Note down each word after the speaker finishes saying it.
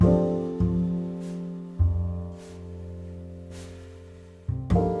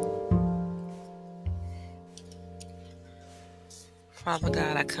Father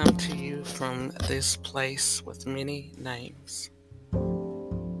God, I come to you from this place with many names: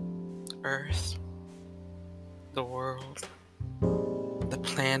 Earth, the world, the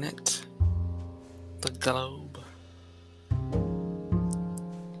planet, the globe,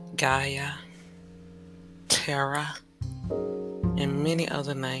 Gaia, Terra, and many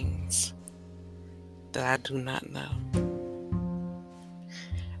other names that I do not know.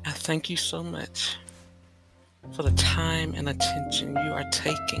 I thank you so much for the time and attention you are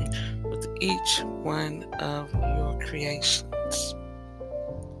taking with each one of your creations.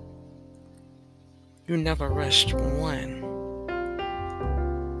 You never rushed one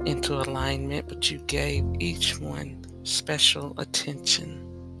into alignment, but you gave each one special attention.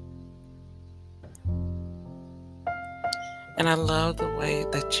 And I love the way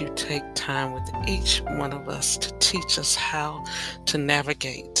that you take time with each one of us to teach us how to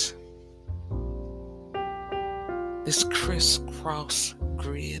navigate this crisscross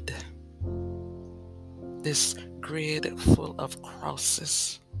grid, this grid full of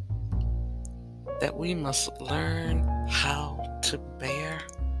crosses that we must learn how to bear,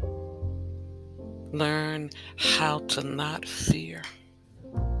 learn how to not fear,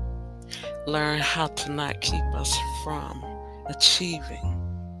 learn how to not keep us from achieving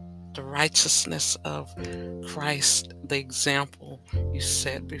the righteousness of Christ, the example you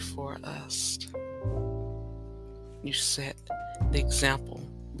set before us. You set the example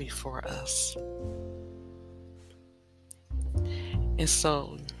before us. And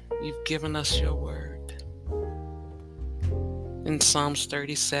so you've given us your word. In Psalms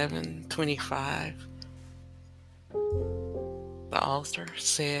 37:25, the author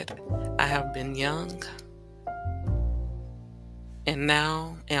said, I have been young and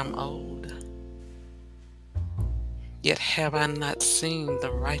now am old, yet have I not seen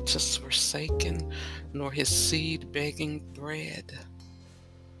the righteous forsaken, nor his seed begging bread.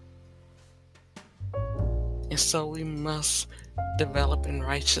 And so we must develop in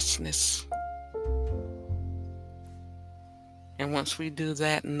righteousness. And once we do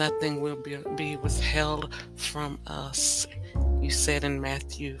that, nothing will be withheld from us. You said in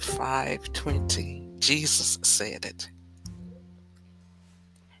Matthew 5:20, Jesus said it.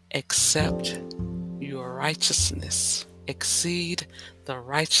 Except your righteousness exceed the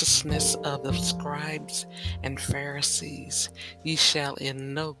righteousness of the scribes and Pharisees, ye shall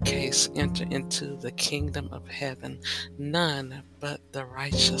in no case enter into the kingdom of heaven. None but the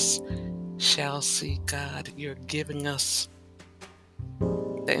righteous shall see God. You're giving us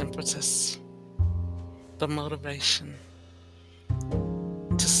the impetus, the motivation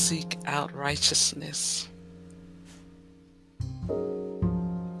to seek out righteousness,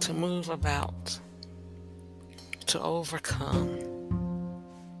 to move about, to overcome,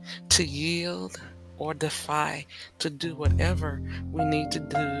 to yield or defy, to do whatever we need to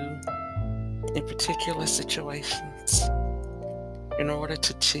do in particular situations in order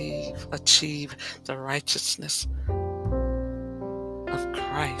to achieve the righteousness of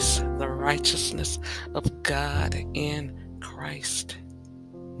Christ, the righteousness of God in Christ.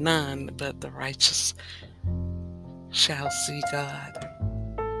 None but the righteous shall see God.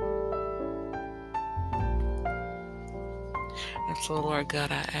 And so, Lord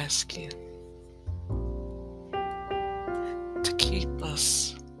God, I ask you to keep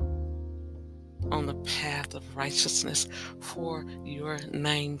us on the path of righteousness for your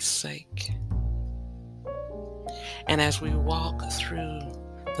name's sake. And as we walk through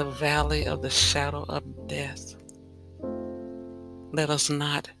the valley of the shadow of death, let us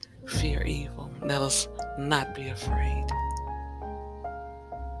not fear evil. Let us not be afraid.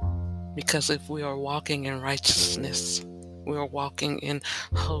 Because if we are walking in righteousness, we are walking in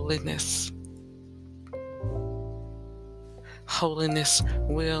holiness. Holiness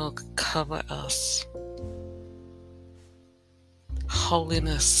will cover us.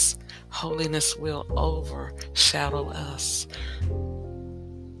 Holiness will overshadow us,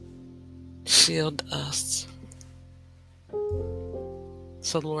 shield us.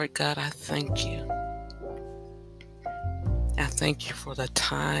 So, Lord God, I thank you. I thank you for the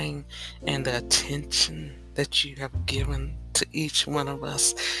time and the attention that you have given to each one of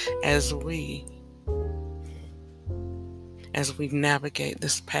us as we navigate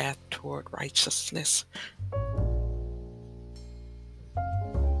this path toward righteousness.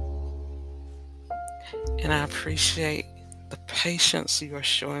 And I appreciate the patience you are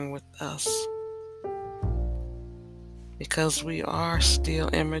showing with us, because we are still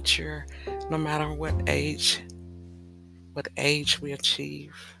immature no matter what age we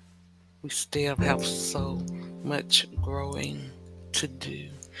achieve. We still have so much growing to do,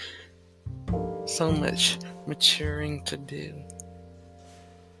 so much maturing to do.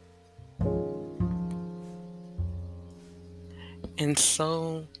 and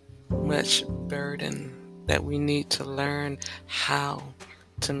so much burden that we need to learn how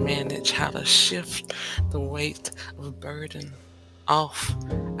to manage, how to shift the weight of burden off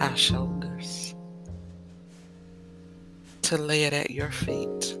our shoulders, to lay it at your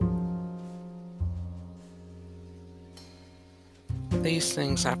feet. These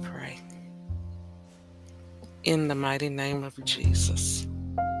things I pray in the mighty name of Jesus.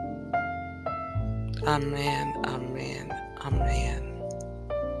 Amen, amen, amen.